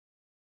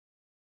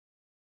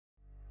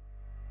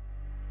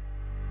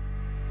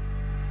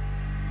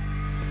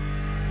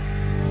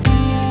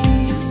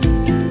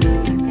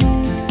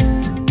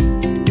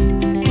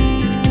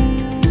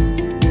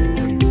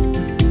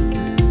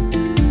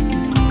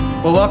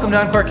Welcome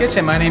to Uncorked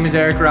Kitchen. My name is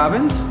Eric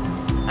Robbins.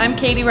 I'm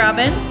Katie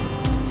Robbins.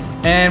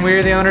 And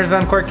we're the owners of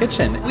Uncorked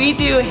Kitchen. We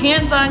do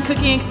hands-on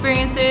cooking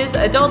experiences,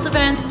 adult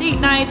events, date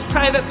nights,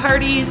 private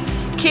parties,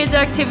 kids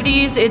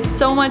activities. It's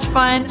so much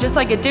fun, just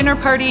like a dinner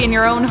party in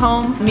your own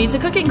home meets a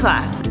cooking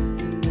class.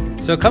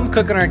 So come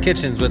cook in our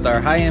kitchens with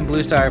our high-end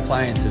Blue Star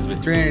appliances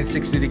with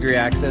 360-degree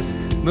access,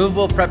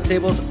 movable prep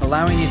tables,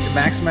 allowing you to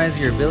maximize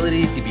your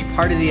ability to be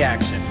part of the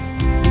action.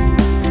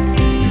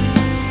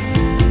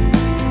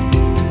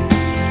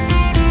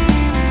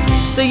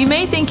 So you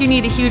may think you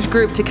need a huge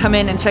group to come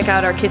in and check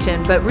out our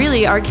kitchen, but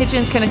really our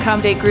kitchens can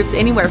accommodate groups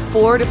anywhere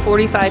 4 to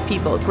 45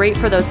 people. Great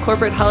for those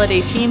corporate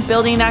holiday team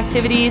building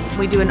activities.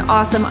 We do an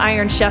awesome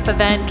Iron Chef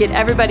event, get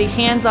everybody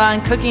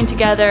hands-on cooking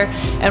together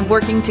and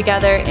working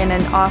together in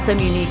an awesome,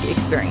 unique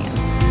experience.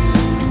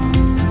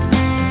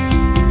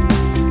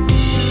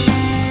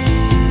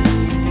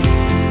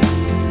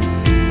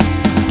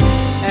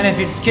 And if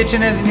your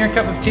kitchen isn't your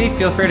cup of tea,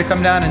 feel free to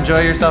come down and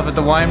enjoy yourself at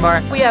the wine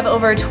bar. We have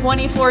over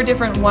 24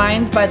 different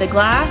wines by the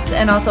glass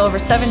and also over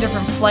 7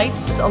 different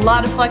flights. It's a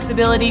lot of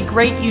flexibility,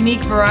 great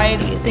unique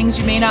varieties, things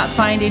you may not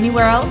find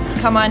anywhere else.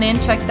 Come on in,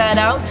 check that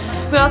out.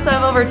 We also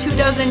have over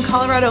 24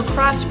 Colorado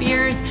craft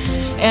beers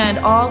and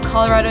all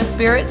Colorado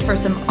spirits for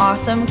some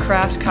awesome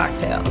craft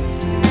cocktails.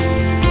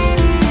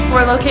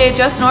 We're located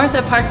just north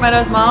of Park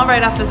Meadows Mall,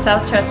 right off of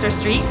South Chester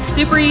Street.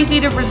 Super easy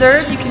to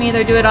reserve. You can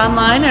either do it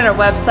online at our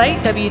website,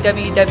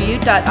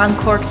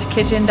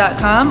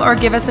 www.uncorkedkitchen.com, or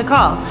give us a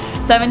call,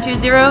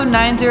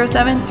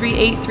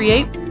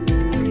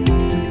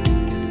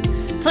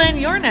 720-907-3838. Plan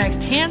your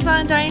next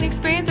hands-on dining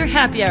experience or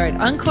happy hour at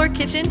Uncorked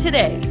Kitchen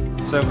today.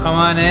 So come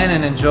on in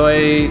and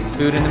enjoy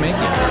food in the making.